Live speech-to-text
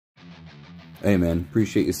Hey man,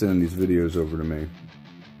 appreciate you sending these videos over to me.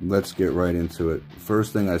 Let's get right into it.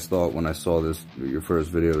 First thing I thought when I saw this, your first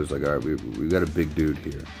video, is like, all right, we got a big dude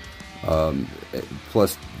here.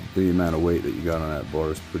 Plus the amount of weight that you got on that bar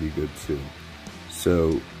is pretty good too.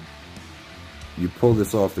 So you pull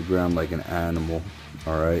this off the ground like an animal,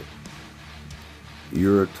 all right?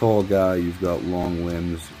 You're a tall guy, you've got long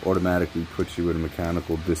limbs, automatically puts you at a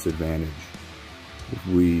mechanical disadvantage. If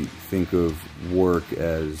we think of work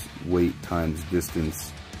as weight times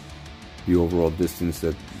distance, the overall distance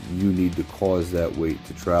that you need to cause that weight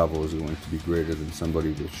to travel is going to be greater than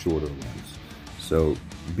somebody with shorter limbs. So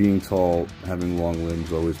being tall, having long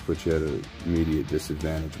limbs always puts you at an immediate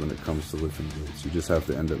disadvantage when it comes to lifting weights. You just have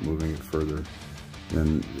to end up moving it further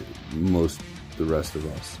than most the rest of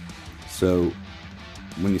us. So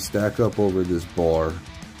when you stack up over this bar,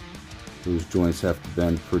 those joints have to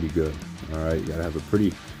bend pretty good. Alright, you gotta have a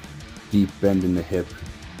pretty deep bend in the hip.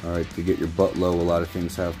 Alright, to get your butt low, a lot of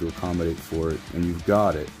things have to accommodate for it, and you've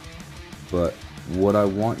got it. But what I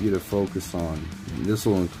want you to focus on, this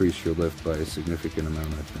will increase your lift by a significant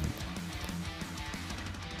amount, I think.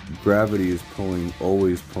 Gravity is pulling,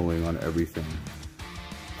 always pulling on everything.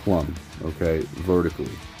 Plumb, okay,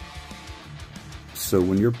 vertically. So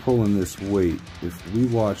when you're pulling this weight, if we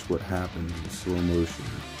watch what happens in slow motion,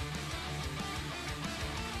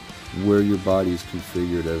 where your body is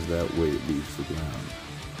configured as that weight leaves the ground.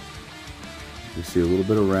 You see a little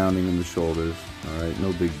bit of rounding in the shoulders, alright,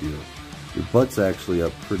 no big deal. Your butt's actually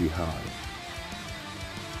up pretty high.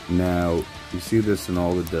 Now, you see this in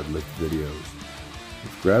all the deadlift videos.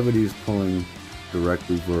 If gravity is pulling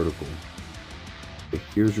directly vertical,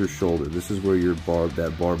 here's your shoulder. This is where your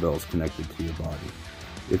that barbell is connected to your body.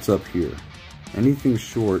 It's up here. Anything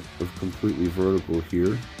short of completely vertical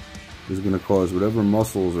here is going to cause whatever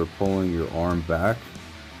muscles are pulling your arm back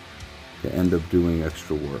to end up doing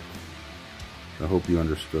extra work. I hope you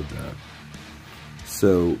understood that.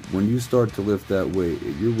 So when you start to lift that weight,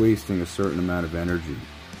 you're wasting a certain amount of energy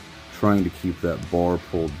trying to keep that bar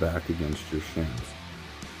pulled back against your shins.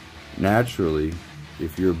 Naturally,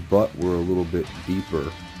 if your butt were a little bit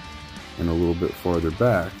deeper and a little bit farther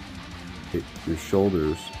back, your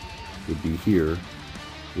shoulders would be here,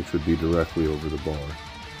 which would be directly over the bar.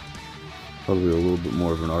 Probably a little bit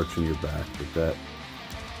more of an arch in your back, but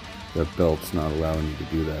that belt's not allowing you to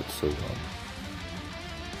do that so well.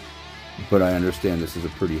 But I understand this is a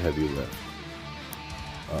pretty heavy lift.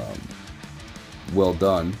 Well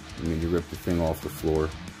done. I mean, you ripped the thing off the floor.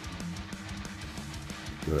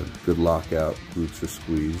 Good lockout, glutes are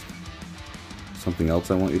squeezed. Something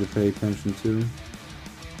else I want you to pay attention to,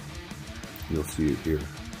 you'll see it here.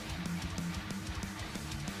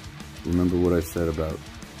 Remember what I said about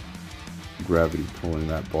gravity pulling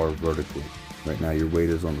that bar vertically. Right now your weight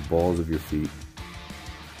is on the balls of your feet.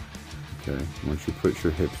 Okay, once you put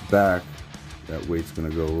your hips back, that weight's going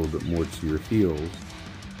to go a little bit more to your heels.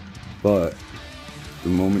 But the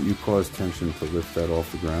moment you cause tension to lift that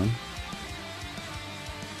off the ground,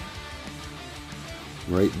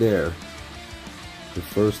 right there, the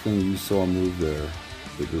first thing you saw move there,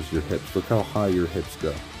 it was your hips. Look how high your hips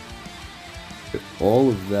go. All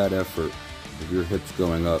of that effort of your hips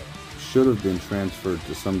going up should have been transferred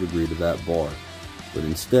to some degree to that bar, but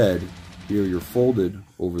instead, here you're folded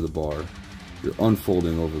over the bar, you're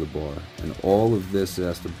unfolding over the bar, and all of this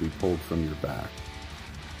has to be pulled from your back.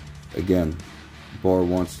 Again, bar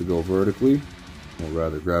wants to go vertically, or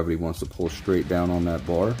rather gravity wants to pull straight down on that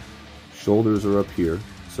bar. Shoulders are up here,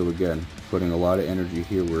 so again, putting a lot of energy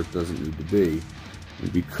here where it doesn't need to be,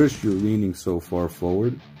 and because you're leaning so far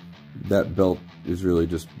forward, that belt is really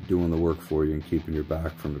just doing the work for you and keeping your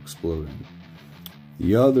back from exploding.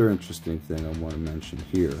 The other interesting thing I want to mention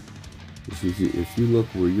here is if you look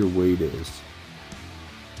where your weight is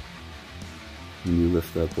and you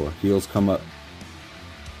lift that bar, heels come up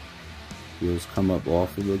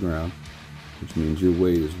off of the ground, which means your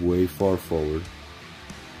weight is way far forward.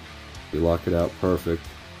 You lock it out perfect,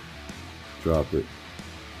 drop it,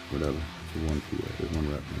 whatever, to 1 PA,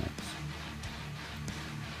 1 rep max.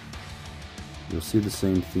 You'll see the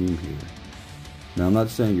same theme here. Now, I'm not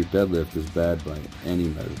saying your deadlift is bad by any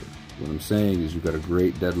measure. What I'm saying is you've got a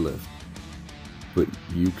great deadlift, but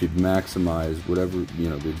you could maximize whatever,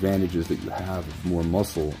 the advantages that you have of more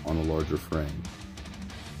muscle on a larger frame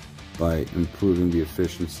by improving the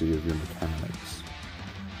efficiency of your mechanics.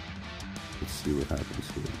 Let's see what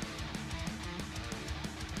happens here.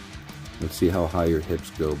 Let's see how high your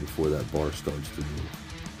hips go before that bar starts to move.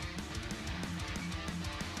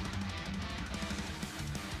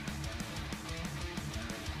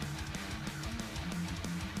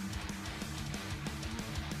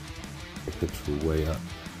 Hips were way up.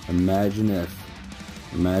 Imagine if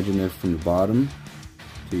from the bottom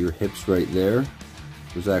to your hips right there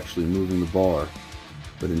was actually moving the bar,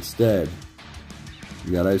 but instead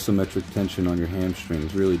you got isometric tension on your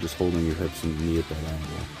hamstrings, really just holding your hips and knee at that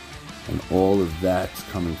angle. And all of that's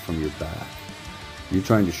coming from your back. You're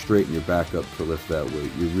trying to straighten your back up to lift that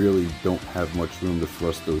weight. You really don't have much room to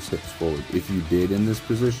thrust those hips forward. If you did in this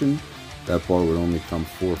position, that bar would only come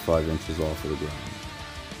 4 or 5 inches off of the ground.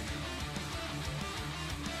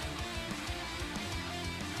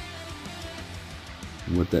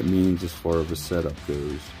 And what that means as far as the setup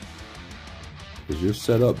goes is you're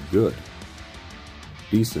set up good,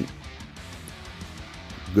 decent,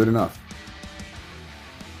 good enough.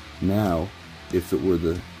 Now, if it were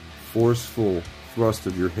the forceful thrust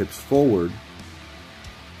of your hips forward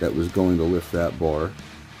that was going to lift that bar,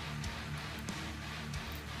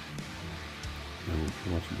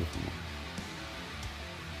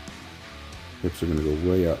 hips are going to go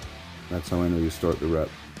way up. That's how I know you start the rep.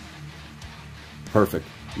 Perfect.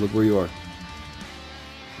 Look where you are.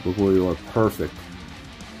 Look where you are. Perfect.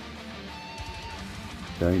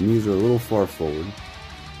 Okay, knees are a little far forward.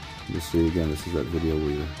 You see again, this is that video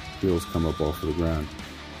where your heels come up off of the ground.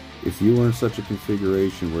 If you were in such a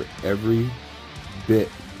configuration where every bit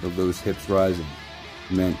of those hips rising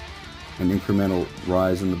meant an incremental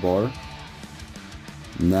rise in the bar,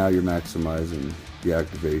 now you're maximizing the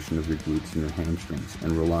activation of your glutes and your hamstrings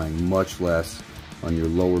and relying much less on your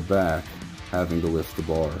lower back having to lift the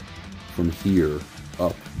bar from here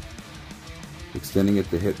up. Extending at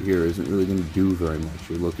the hip here isn't really going to do very much.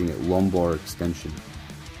 You're looking at lumbar extension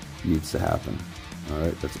needs to happen.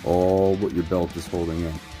 Alright, that's all what your belt is holding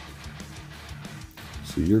in.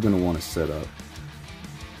 So you're going to want to set up.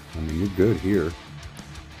 I mean, you're good here.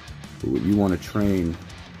 But what you want to train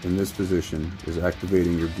in this position is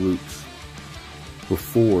activating your glutes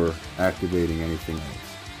before activating anything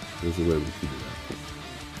else. There's a way we can do that.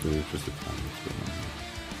 There's just a time that's going on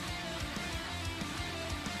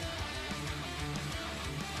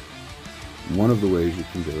here. One of the ways you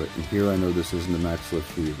can do it, and here I know this isn't a max lift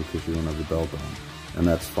for you because you don't have the belt on, and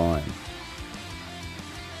that's fine.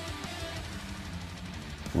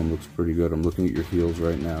 One looks pretty good. I'm looking at your heels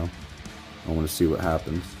right now. I want to see what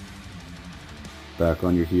happens. Back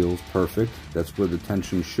on your heels, perfect. That's where the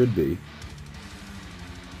tension should be.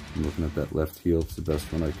 I'm looking at that left heel, it's the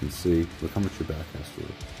best one I can see. Look how much your back has to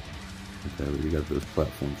it. Okay, well, you got those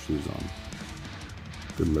platform shoes on.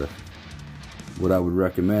 Good lift. What I would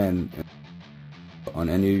recommend on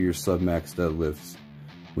any of your sub-max deadlifts,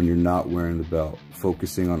 when you're not wearing the belt,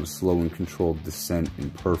 focusing on a slow and controlled descent in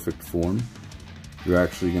perfect form, you're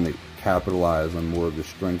actually going to capitalize on more of the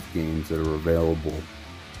strength gains that are available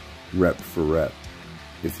rep for rep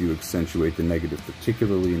if you accentuate the negative,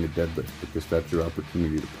 particularly in the deadlift, because that's your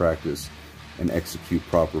opportunity to practice and execute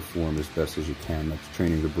proper form as best as you can. That's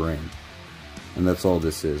training the brain. And that's all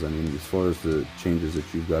this is. I mean, as far as the changes that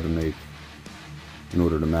you've got to make in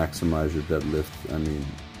order to maximize your deadlift, I mean,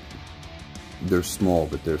 they're small,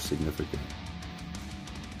 but they're significant.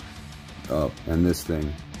 And this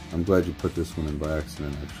thing, I'm glad you put this one in by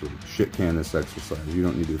accident, actually. Shit can this exercise. You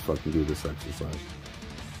don't need to fucking do this exercise.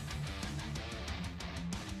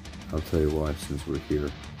 I'll tell you why, since we're here.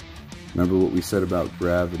 Remember what we said about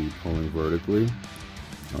gravity pulling vertically?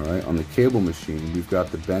 Alright, on the cable machine, we've got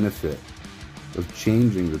the benefit of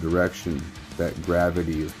changing the direction that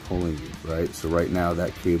gravity is pulling you, right? So right now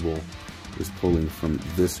that cable is pulling from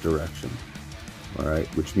this direction, alright?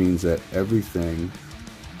 Which means that everything,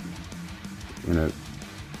 in a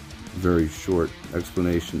very short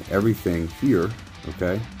explanation, everything here,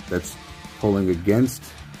 okay, that's pulling against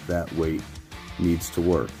that weight needs to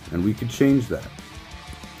work, and we could change that.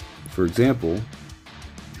 For example,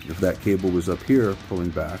 if that cable was up here pulling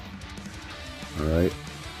back, alright,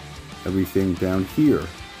 everything down here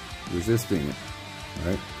resisting it,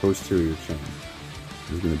 alright, posterior chain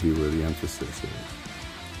is going to be where the emphasis is.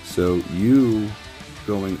 So you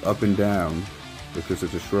going up and down because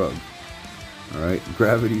it's a shrug, alright,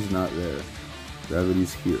 gravity's not there,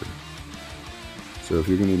 gravity's here. So if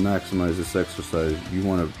you're going to maximize this exercise, you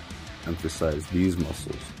want to emphasize these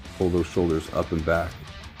muscles. Pull those shoulders up and back.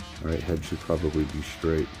 Alright, head should probably be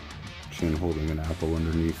straight. Chin holding an apple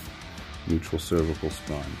underneath. Neutral cervical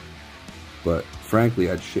spine. But frankly,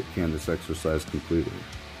 I'd shit can this exercise completely.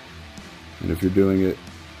 And if you're doing it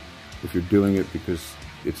because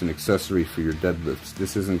it's an accessory for your deadlifts,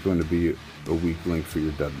 this isn't going to be a weak link for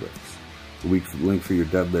your deadlifts. A weak link for your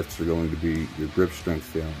deadlifts are going to be your grip strength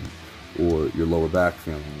failing or your lower back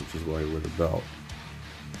failing, which is why you wear the belt.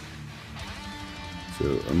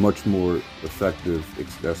 So a much more effective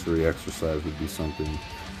accessory exercise would be something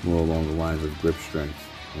more along the lines of grip strength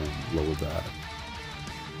and lower back.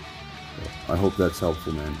 So I hope that's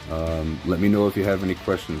helpful, man. Let me know if you have any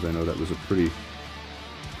questions. I know that was a pretty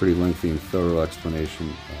lengthy and thorough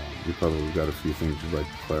explanation. You probably got a few things you'd like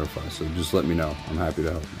to clarify, so just let me know. I'm happy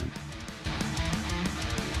to help, man.